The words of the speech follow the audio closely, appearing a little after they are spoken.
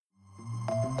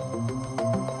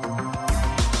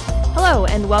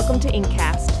and welcome to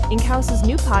Inkcast, Inkhouse's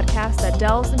new podcast that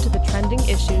delves into the trending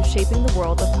issues shaping the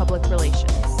world of public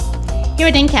relations. Here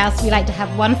at Inkhouse, we like to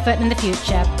have one foot in the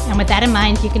future, and with that in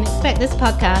mind, you can expect this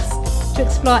podcast to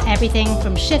explore everything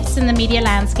from shifts in the media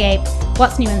landscape,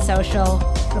 what's new in social,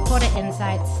 reporter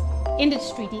insights,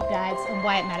 industry deep dives, and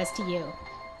why it matters to you.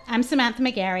 I'm Samantha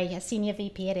McGarry, a Senior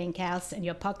VP at Inkhouse and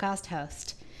your podcast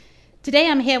host. Today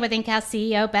I'm here with Inkhouse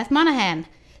CEO Beth Monahan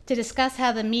to discuss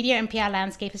how the media and PR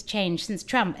landscape has changed since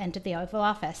Trump entered the Oval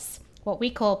Office, what we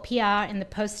call PR in the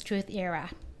post-truth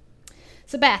era.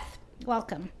 So Beth,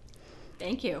 welcome.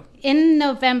 Thank you. In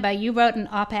November, you wrote an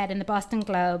op-ed in the Boston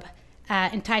Globe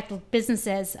entitled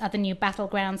 "Businesses Are the New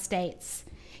Battleground States."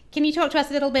 Can you talk to us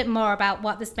a little bit more about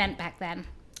what this meant back then?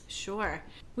 Sure.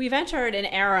 We've entered an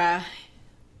era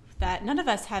that none of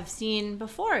us have seen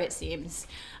before, it seems.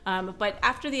 But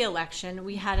after the election,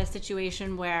 we had a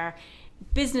situation where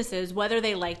businesses, whether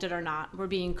they liked it or not, were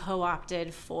being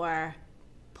co-opted for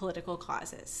political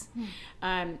causes.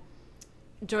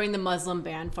 During the Muslim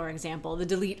ban, for example, the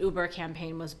Delete Uber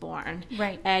campaign was born.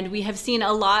 Right. And we have seen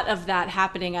a lot of that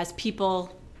happening as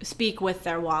people speak with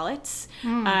their wallets.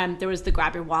 There was the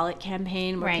Grab Your Wallet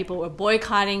campaign where people were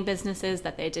boycotting businesses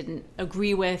that they didn't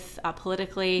agree with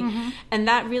politically. And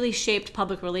that really shaped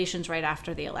public relations right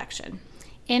after the election.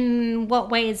 In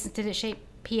what ways did it shape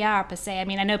PR per se? I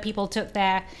mean, I know people took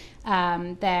their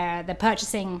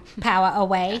purchasing power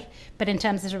away, but in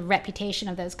terms of the reputation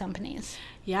of those companies.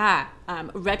 Yeah,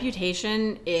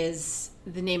 reputation is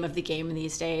the name of the game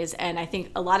these days, and I think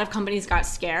a lot of companies got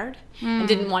scared and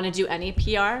didn't want to do any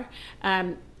PR,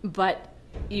 but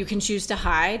you can choose to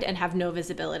hide and have no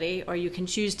visibility, or you can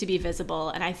choose to be visible.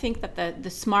 And I think that the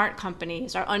smart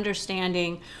companies are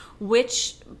understanding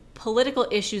which political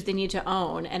issues they need to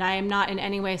own. And I am not in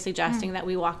any way suggesting that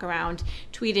we walk around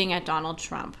tweeting at Donald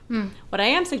Trump. What I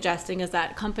am suggesting is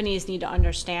that companies need to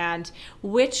understand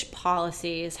which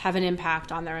policies have an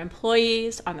impact on their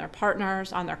employees, on their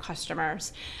partners, on their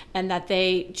customers, and that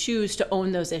they choose to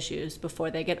own those issues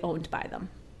before they get owned by them.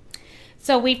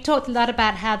 So we've talked a lot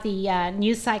about how the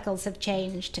news cycles have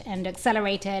changed and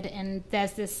accelerated, and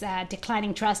there's this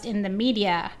declining trust in the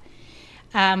media.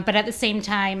 But at the same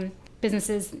time,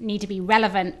 businesses need to be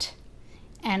relevant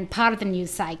and part of the news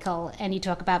cycle. And you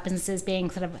talk about businesses being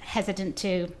sort of hesitant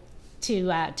to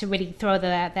really throw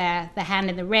their hand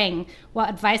in the ring. What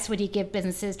advice would you give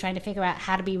businesses trying to figure out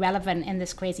how to be relevant in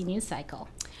this crazy news cycle?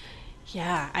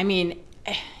 Yeah, I mean,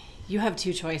 you have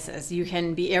two choices. You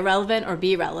can be irrelevant or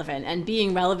be relevant. And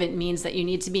being relevant means that you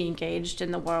need to be engaged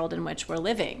in the world in which we're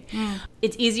living.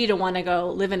 It's easy to want to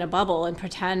go live in a bubble and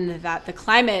pretend that the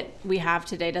climate we have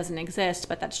today doesn't exist,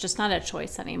 but that's just not a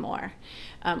choice anymore.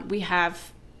 We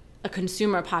have a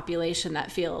consumer population that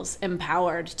feels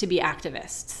empowered to be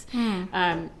activists.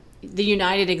 The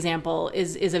United example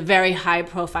is a very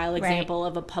high-profile example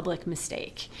of a public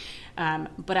mistake.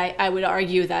 But I would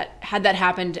argue that had that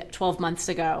happened 12 months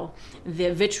ago,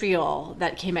 the vitriol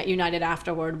that came at United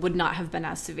afterward would not have been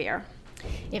as severe.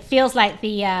 It feels like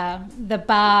the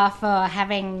bar for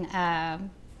having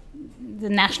the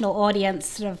national audience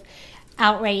sort of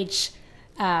outrage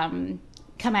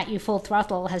come at you full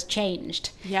throttle has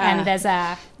changed. Yeah. And there's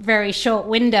a very short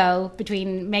window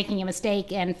between making a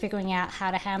mistake and figuring out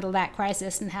how to handle that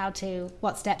crisis and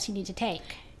what steps you need to take.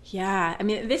 Yeah, I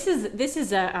mean, this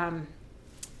is an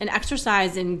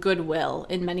exercise in goodwill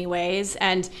in many ways,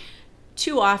 and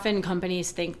too often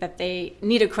companies think that they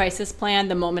need a crisis plan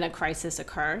the moment a crisis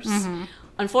occurs.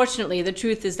 Unfortunately, the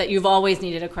truth is that you've always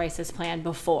needed a crisis plan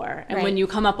before, and when you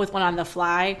come up with one on the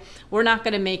fly, we're not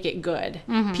going to make it good.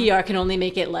 PR can only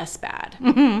make it less bad.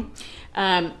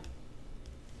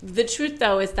 The truth,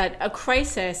 though, is that a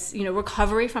crisis,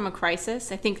 recovery from a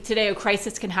crisis, I think today a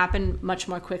crisis can happen much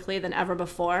more quickly than ever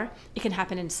before. It can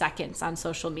happen in seconds on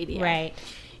social media. Right.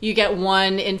 You get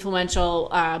one influential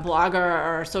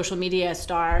blogger or social media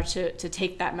star to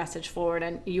take that message forward,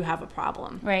 and you have a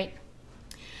problem. Right.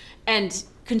 And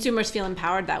consumers feel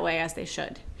empowered that way, as they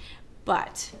should.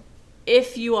 But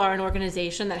if you are an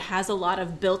organization that has a lot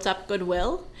of built-up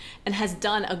goodwill and has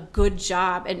done a good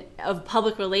job of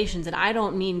public relations, and I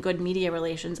don't mean good media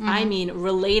relations, I mean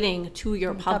relating to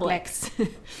your publics.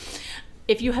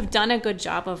 If you have done a good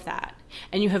job of that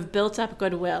and you have built up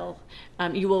goodwill,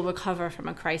 you will recover from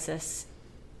a crisis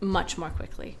much more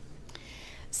quickly.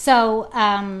 So,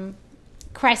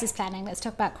 crisis planning. Let's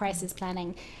talk about crisis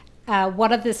planning.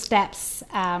 What are the steps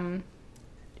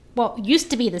what used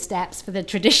to be the steps for the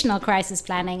traditional crisis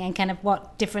planning, and kind of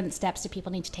what different steps do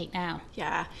people need to take now?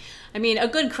 Yeah. I mean, a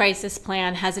good crisis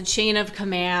plan has a chain of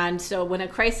command. So when a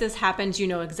crisis happens, you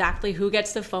know exactly who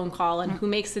gets the phone call and who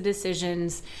makes the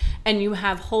decisions. And you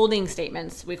have holding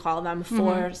statements, we call them,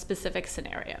 for specific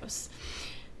scenarios.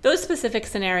 Those specific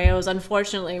scenarios,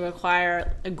 unfortunately,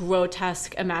 require a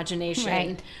grotesque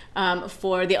imagination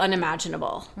for the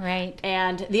unimaginable. Right.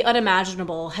 And the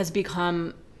unimaginable has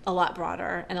become a lot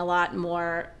broader and a lot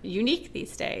more unique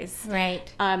these days.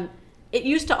 Right. It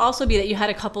used to also be that you had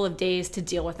a couple of days to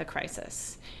deal with a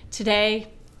crisis.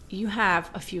 Today, you have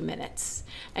a few minutes.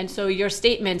 And so your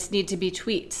statements need to be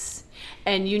tweets.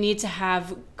 And you need to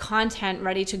have content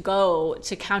ready to go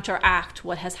to counteract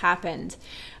what has happened.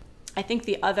 I think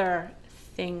the other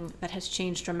thing that has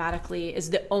changed dramatically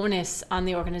is the onus on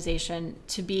the organization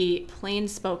to be plain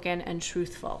spoken and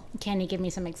truthful. Can you give me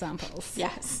some examples?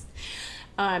 Yes.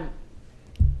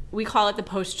 We call it the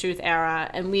post-truth era,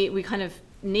 and we kind of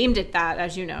named it that,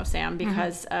 as you know, Sam,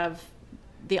 because of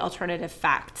the alternative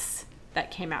facts that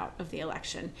came out of the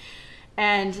election.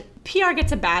 And PR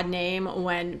gets a bad name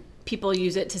when people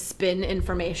use it to spin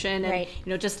information. And,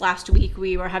 just last week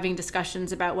we were having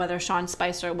discussions about whether Sean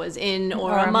Spicer was in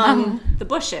or among the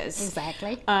Bushes.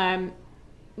 Exactly.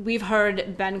 We've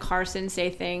heard Ben Carson say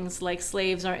things like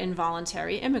slaves are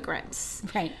involuntary immigrants.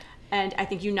 Right. And I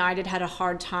think United had a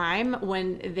hard time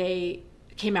when they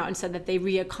came out and said that they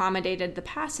reaccommodated the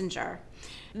passenger.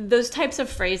 Those types of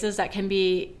phrases that can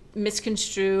be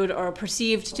misconstrued or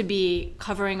perceived to be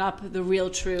covering up the real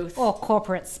truth. Or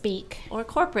corporate speak.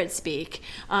 Corporate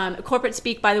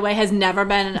speak, by the way, has never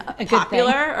been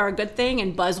popular or a good thing,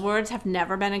 and buzzwords have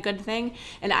never been a good thing.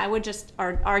 And I would just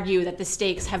argue that the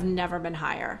stakes have never been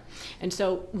higher. And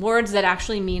so words that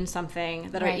actually mean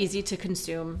something, that are easy to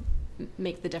consume,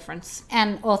 make the difference.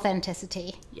 And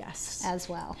authenticity. Yes. As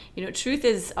well. Truth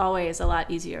is always a lot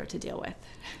easier to deal with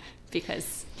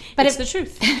because it's the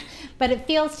truth. But it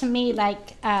feels to me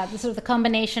like the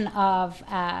combination of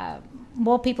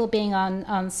more people being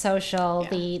on social,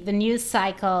 the news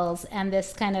cycles, and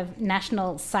this kind of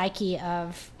national psyche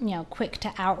of, quick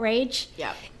to outrage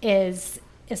is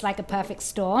like a perfect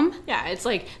storm. Yeah, it's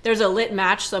like there's a lit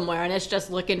match somewhere and it's just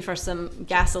looking for some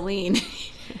gasoline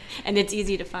and it's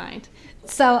easy to find.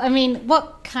 So, I mean,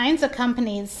 what kinds of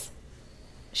companies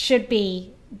should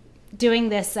be doing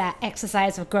this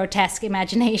exercise of grotesque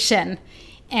imagination?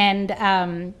 And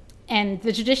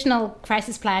the traditional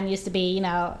crisis plan used to be,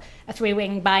 a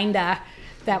 3-wing binder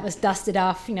that was dusted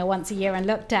off, once a year and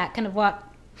looked at. Kind of what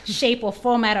shape or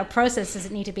format or process does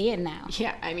it need to be in now?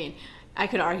 Yeah, I mean, I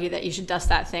could argue that you should dust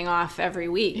that thing off every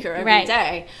week or every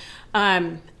day.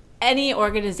 Any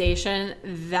organization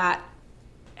that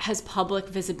has public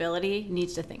visibility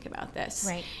needs to think about this.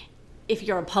 Right. If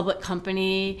you're a public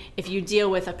company, if you deal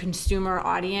with a consumer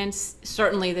audience,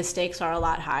 certainly the stakes are a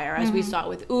lot higher. As we saw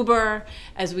with Uber,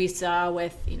 as we saw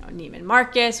with Neiman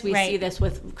Marcus, we see this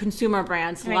with consumer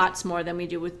brands lots more than we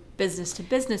do with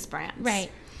business-to-business brands. Right.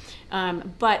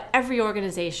 But every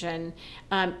organization,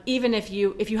 even if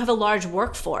you have a large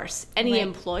workforce, any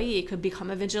employee could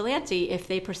become a vigilante if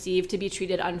they perceive to be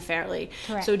treated unfairly.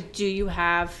 Correct. So do you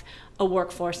have a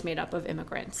workforce made up of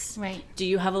immigrants? Right. Do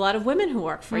you have a lot of women who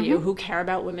work for you who care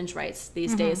about women's rights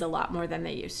these days a lot more than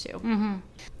they used to?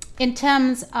 In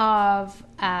terms of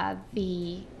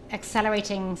the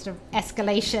accelerating sort of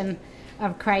escalation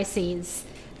of crises,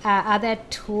 are there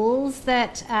tools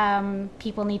that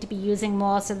people need to be using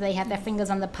more so they have their fingers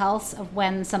on the pulse of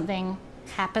when something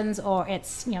happens or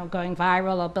it's going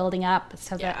viral or building up,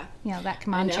 so that that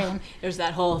command chain? There's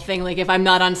that whole thing like, if I'm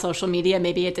not on social media,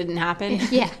 maybe it didn't happen.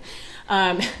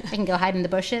 I can go hide in the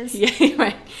bushes.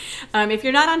 Right. If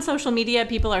you're not on social media,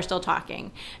 people are still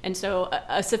talking. And so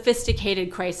a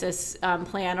sophisticated crisis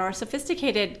plan or a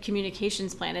sophisticated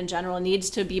communications plan in general needs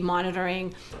to be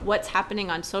monitoring what's happening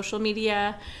on social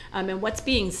media and what's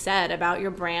being said about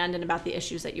your brand and about the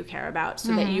issues that you care about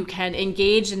so that you can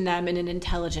engage in them in an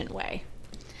intelligent way.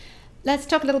 Let's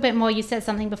talk a little bit more. You said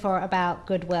something before about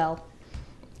goodwill.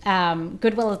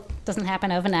 Goodwill doesn't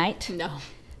happen overnight. No.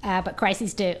 But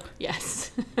crises do.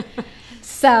 Yes.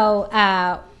 So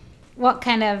what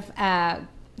kind of,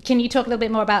 can you talk a little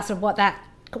bit more about sort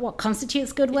of what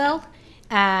constitutes goodwill?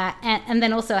 And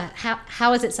then also,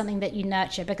 how is it something that you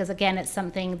nurture? Because again, it's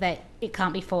something that it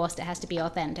can't be forced. It has to be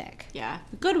authentic. Yeah.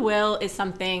 Goodwill is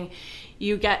something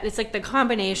you get. It's like the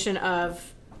combination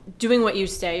of doing what you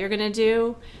say you're going to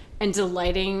do and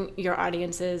delighting your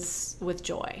audiences with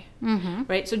joy,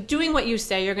 right? So doing what you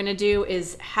say you're going to do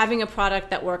is having a product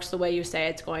that works the way you say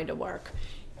it's going to work.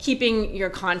 keeping your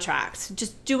contracts,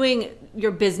 just doing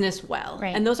your business well.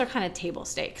 Right. And those are kind of table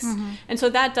stakes. And so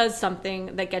that does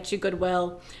something that gets you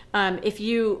goodwill. If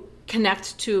you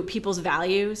connect to people's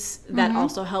values, that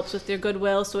also helps with your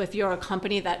goodwill. So if you're a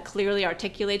company that clearly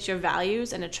articulates your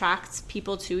values and attracts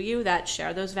people to you that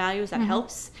share those values, that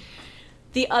helps.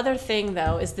 The other thing,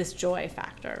 though, is this joy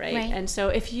factor, right? And so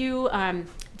if you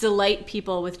delight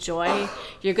people with joy,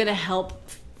 you're going to help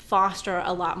foster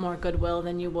a lot more goodwill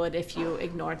than you would if you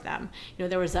ignored them.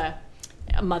 There was a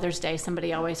Mother's Day,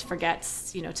 somebody always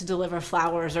forgets, to deliver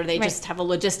flowers, or they just have a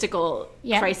logistical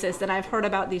crisis. And I've heard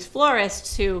about these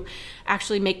florists who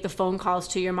actually make the phone calls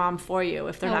to your mom for you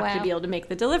if they're not going to be able to make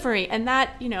the delivery. And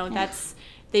that, that's,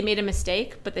 they made a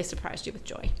mistake, but they surprised you with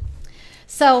joy.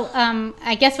 So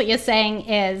I guess what you're saying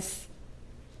is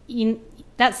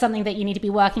that's something that you need to be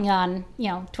working on,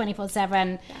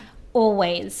 24/7.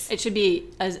 Always. It should be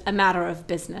a matter of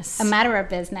business. A matter of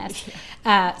business.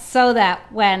 So that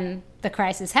when the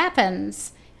crisis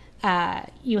happens,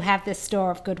 you have this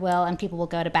store of goodwill and people will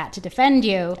go to bat to defend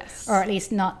you, or at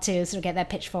least not to sort of get their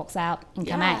pitchforks out and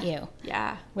come at you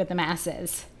with the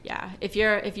masses. Yeah. If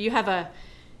you have a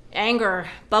anger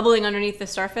bubbling underneath the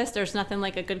surface, there's nothing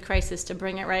like a good crisis to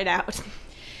bring it right out.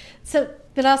 So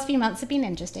the last few months have been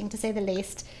interesting, to say the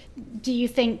least. Do you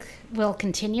think we'll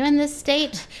continue in this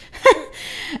state?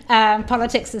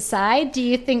 Politics aside, do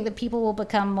you think that people will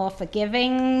become more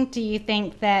forgiving? Do you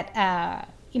think that,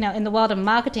 in the world of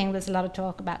marketing, there's a lot of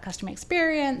talk about customer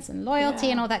experience and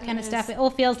loyalty and all that kind of stuff. It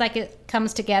all feels like it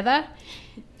comes together.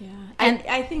 Yeah. And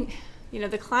I think,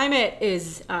 the climate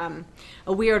is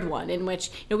a weird one in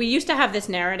which, we used to have this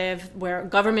narrative where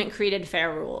government created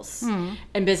fair rules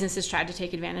and businesses tried to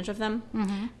take advantage of them.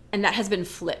 And that has been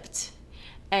flipped.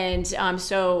 And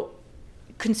so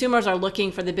consumers are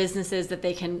looking for the businesses that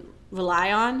they can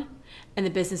rely on and the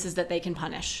businesses that they can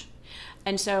punish.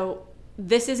 And so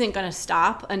this isn't going to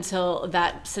stop until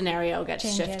that scenario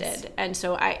gets shifted. And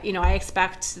so I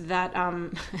expect that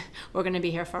we're going to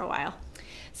be here for a while.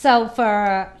 So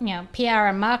for, PR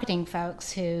and marketing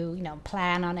folks who,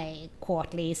 plan on a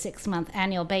quarterly, 6-month,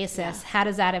 annual basis, how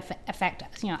does that affect,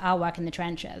 our work in the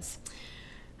trenches?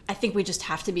 I think we just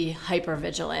have to be hyper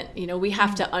vigilant. We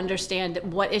have to understand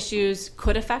what issues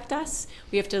could affect us.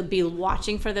 We have to be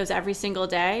watching for those every single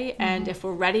day. And if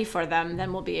we're ready for them,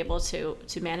 then we'll be able to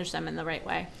manage them in the right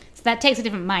way. So that takes a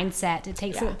different mindset. It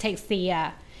takes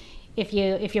the, if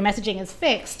your messaging is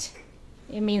fixed,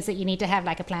 it means that you need to have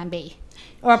like a plan B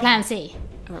or a plan C.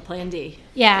 Or a plan D.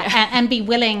 Yeah. And be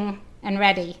willing and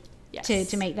ready.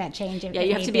 To make that change.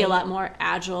 You have to be a lot more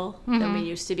agile than we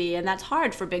used to be, and that's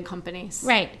hard for big companies.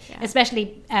 Right,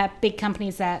 especially big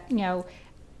companies that,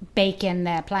 bake in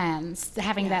their plans,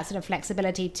 having that sort of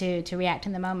flexibility to react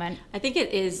in the moment. I think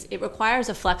it requires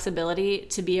a flexibility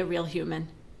to be a real human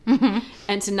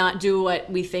and to not do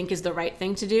what we think is the right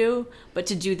thing to do, but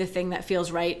to do the thing that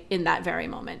feels right in that very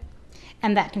moment.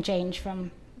 And that can change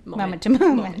from moment to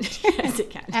moment. Yes, it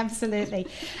can. Absolutely.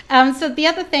 So the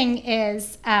other thing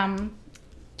is, can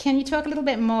you talk a little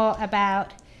bit more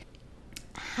about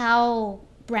how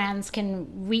brands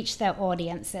can reach their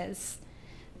audiences?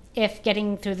 If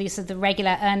getting through the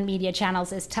regular earned media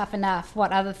channels is tough enough,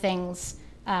 what other things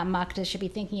marketers should be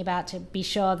thinking about to be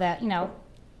sure that,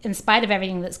 in spite of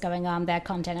everything that's going on, their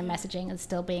content and messaging is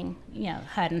still being,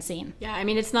 heard and seen. Yeah,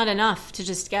 it's not enough to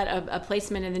just get a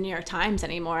placement in the New York Times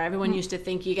anymore. Everyone used to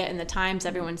think you get in the Times,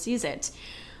 everyone sees it.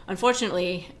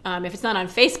 Unfortunately, if it's not on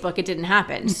Facebook, it didn't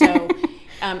happen. So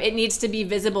it needs to be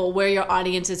visible where your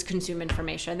audiences consume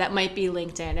information. That might be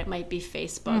LinkedIn, it might be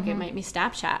Facebook, it might be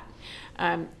Snapchat.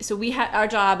 So our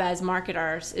job as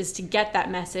marketers is to get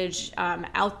that message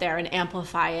out there and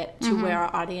amplify it to where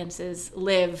our audiences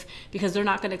live, because they're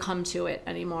not going to come to it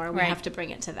anymore. We have to bring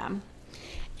it to them.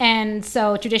 And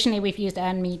so traditionally we've used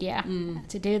earned media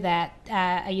to do that.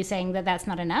 Are you saying that that's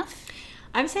not enough?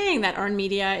 I'm saying that earned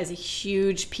media is a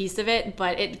huge piece of it,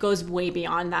 but it goes way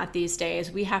beyond that these days.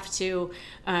 We have to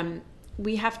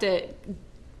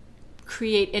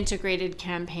create integrated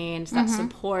campaigns that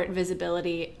support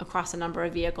visibility across a number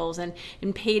of vehicles, and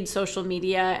paid social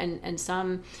media and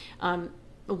some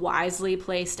wisely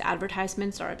placed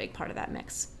advertisements are a big part of that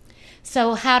mix.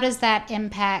 So how does that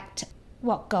impact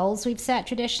what goals we've set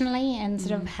traditionally and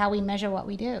sort of how we measure what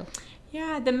we do?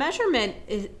 Yeah, the measurement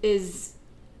is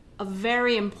a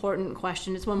very important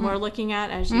question. It's one we're looking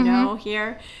at, as you know,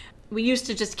 here. We used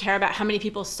to just care about how many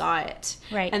people saw it.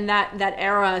 Right. And that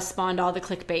era spawned all the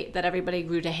clickbait that everybody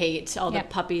grew to hate, all the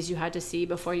puppies you had to see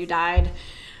before you died.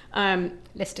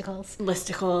 Listicles.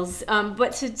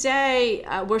 But today,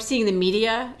 we're seeing the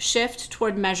media shift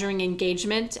toward measuring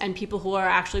engagement and people who are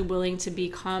actually willing to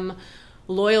become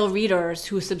loyal readers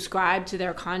who subscribe to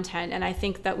their content. And I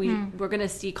think that we're going to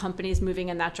see companies moving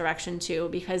in that direction too,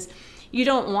 because you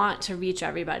don't want to reach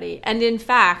everybody. And in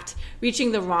fact,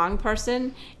 reaching the wrong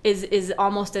person is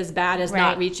almost as bad as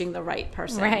not reaching the right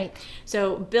person. Right.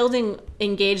 So building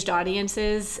engaged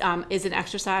audiences is an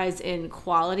exercise in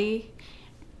quality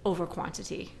over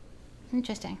quantity.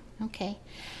 Interesting. Okay.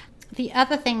 The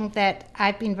other thing that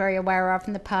I've been very aware of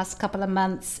in the past couple of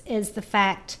months is the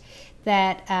fact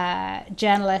that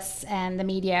journalists and the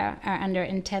media are under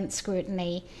intense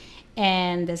scrutiny,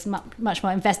 and there's much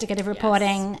more investigative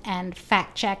reporting and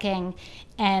fact-checking.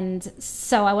 And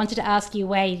so I wanted to ask you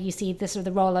where you see this, or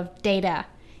the role of data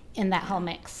in that whole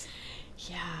mix.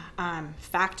 Yeah,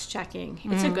 fact-checking.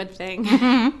 It's a good thing.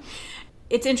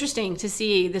 It's interesting to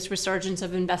see this resurgence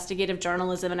of investigative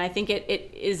journalism, and I think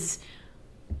it is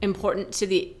important to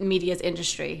the media's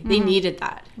industry. They needed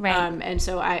that. Right. And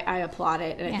so I applaud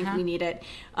it, and I think we need it.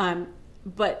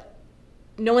 But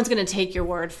no one's going to take your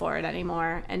word for it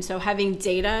anymore. And so having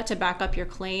data to back up your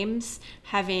claims,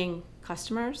 having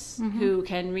customers who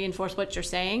can reinforce what you're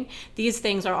saying, these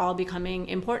things are all becoming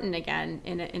important again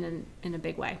in a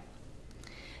big way.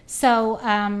 So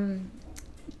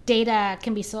data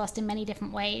can be sourced in many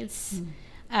different ways.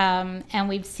 And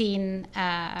we've seen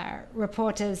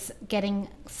reporters getting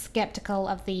skeptical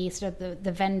of the sort of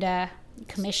the vendor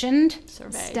commissioned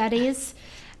studies.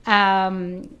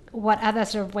 What other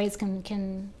sort of ways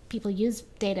can people use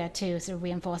data to sort of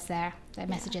reinforce their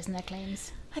messages and their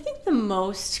claims? I think the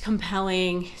most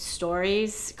compelling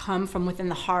stories come from within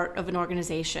the heart of an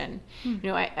organization. You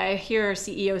know, I hear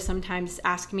CEOs sometimes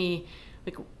ask me,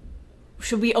 like,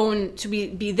 should we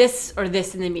be this or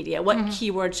this in the media? What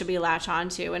keywords should we latch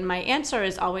onto? And my answer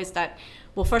is always that,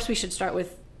 well, first we should start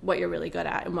with what you're really good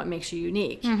at and what makes you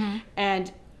unique.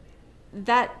 And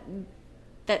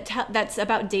that's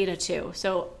about data too.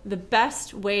 So the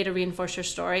best way to reinforce your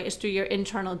story is through your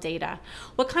internal data.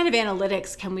 What kind of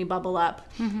analytics can we bubble up?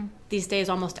 These days,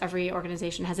 almost every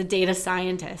organization has a data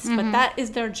scientist, but that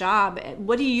is their job.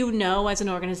 What do you know as an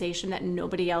organization that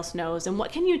nobody else knows? And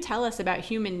what can you tell us about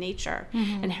human nature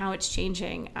and how it's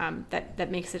changing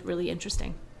that makes it really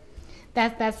interesting?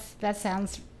 That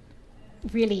sounds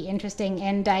really interesting,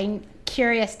 and I'm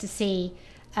curious to see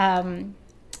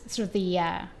sort of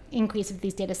the increase of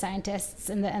these data scientists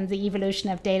and the evolution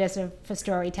of data sort of for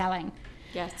storytelling.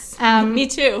 Yes, me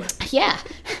too. Yeah.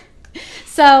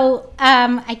 So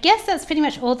I guess that's pretty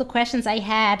much all the questions I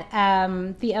had.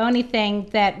 The only thing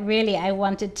that really I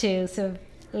wanted to sort of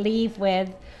leave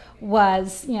with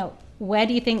was, where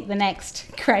do you think the next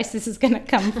crisis is going to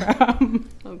come from?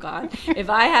 Oh God, if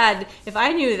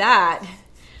I knew that,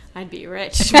 I'd be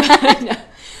rich. You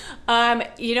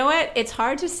know what? It's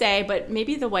hard to say, but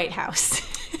maybe the White House.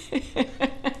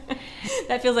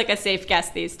 That feels like a safe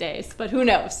guess these days, but who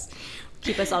knows?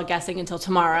 Keep us all guessing until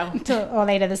tomorrow. Or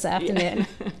later this afternoon.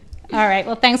 Yeah. All right.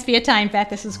 Well, thanks for your time, Beth.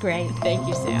 This was great. Thank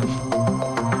you, Sam.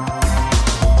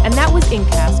 And that was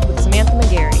Incast with Samantha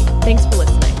McGarry. Thanks for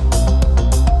listening.